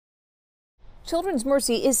Children's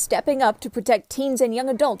Mercy is stepping up to protect teens and young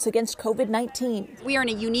adults against COVID-19. We are in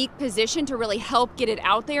a unique position to really help get it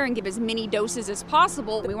out there and give as many doses as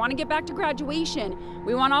possible. We want to get back to graduation.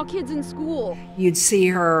 We want all kids in school. You'd see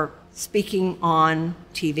her speaking on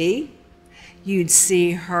TV. You'd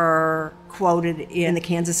see her quoted in the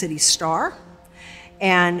Kansas City Star.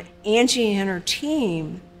 And Angie and her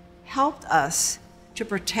team helped us to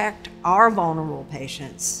protect our vulnerable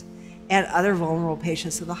patients and other vulnerable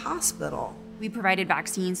patients at the hospital. We provided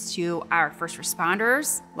vaccines to our first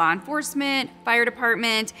responders, law enforcement, fire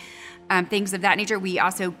department, things of that nature. We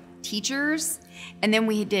also teachers, and then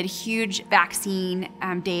we did huge vaccine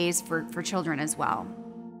days for children as well.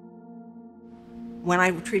 When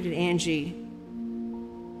I treated Angie,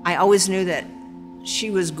 I always knew that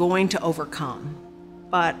she was going to overcome,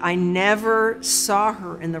 but I never saw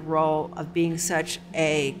her in the role of being such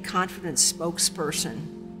a confident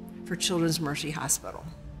spokesperson for Children's Mercy Hospital.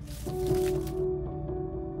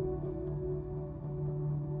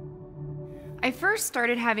 I first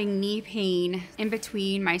started having knee pain in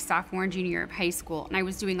between my sophomore and junior year of high school, and I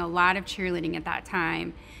was doing a lot of cheerleading at that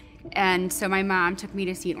time. And so my mom took me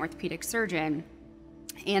to see an orthopedic surgeon.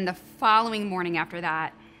 And the following morning after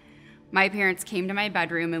that, my parents came to my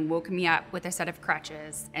bedroom and woke me up with a set of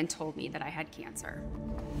crutches and told me that I had cancer.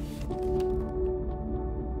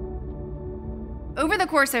 Over the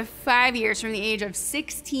course of 5 years, from the age of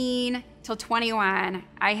 16 till 21,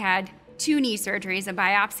 I had 2 knee surgeries, a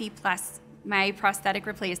biopsy plus my prosthetic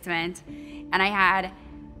replacement, and I had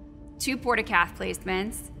 2 portacath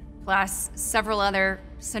placements, plus several other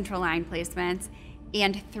central line placements,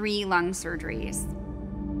 and 3 lung surgeries.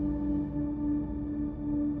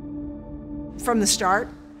 From the start,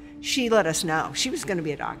 she let us know she was going to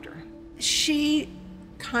be a doctor. She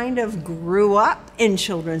kind of grew up in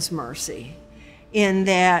Children's Mercy in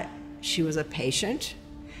that she was a patient,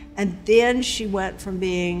 and then she went from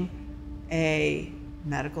being a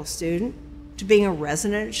medical student to being a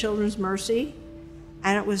resident at Children's Mercy,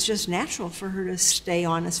 and it was just natural for her to stay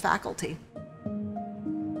on as faculty.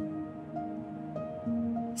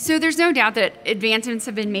 So there's no doubt that advancements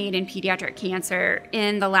have been made in pediatric cancer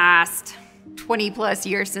in the last 20 plus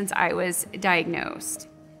years since I was diagnosed.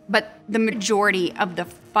 But the majority of the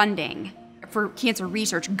funding for cancer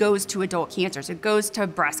research goes to adult cancers. It goes to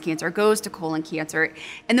breast cancer, it goes to colon cancer,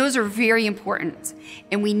 and those are very important.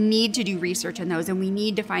 And we need to do research in those, and we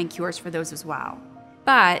need to find cures for those as well.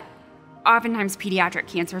 But oftentimes pediatric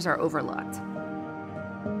cancers are overlooked.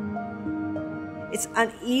 It's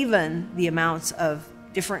uneven, the amounts of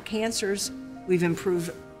different cancers. We've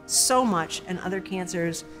improved so much, and other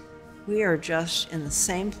cancers, we are just in the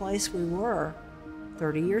same place we were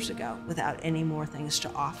 30 years ago without any more things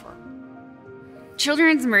to offer.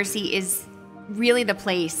 Children's Mercy is really the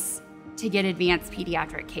place to get advanced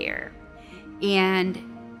pediatric care and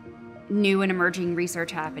new and emerging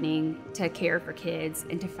research happening to care for kids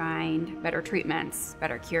and to find better treatments,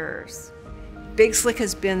 better cures. Big Slick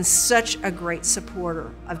has been such a great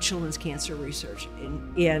supporter of children's cancer research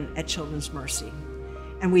at Children's Mercy.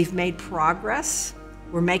 And we've made progress,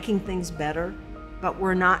 we're making things better, but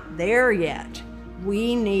we're not there yet.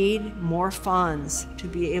 We need more funds to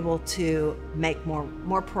be able to make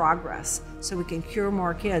more progress so we can cure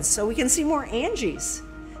more kids, so we can see more Angies,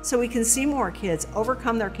 so we can see more kids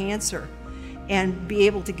overcome their cancer and be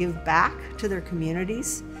able to give back to their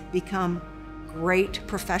communities, become great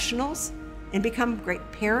professionals, and become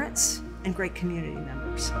great parents and great community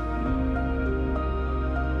members.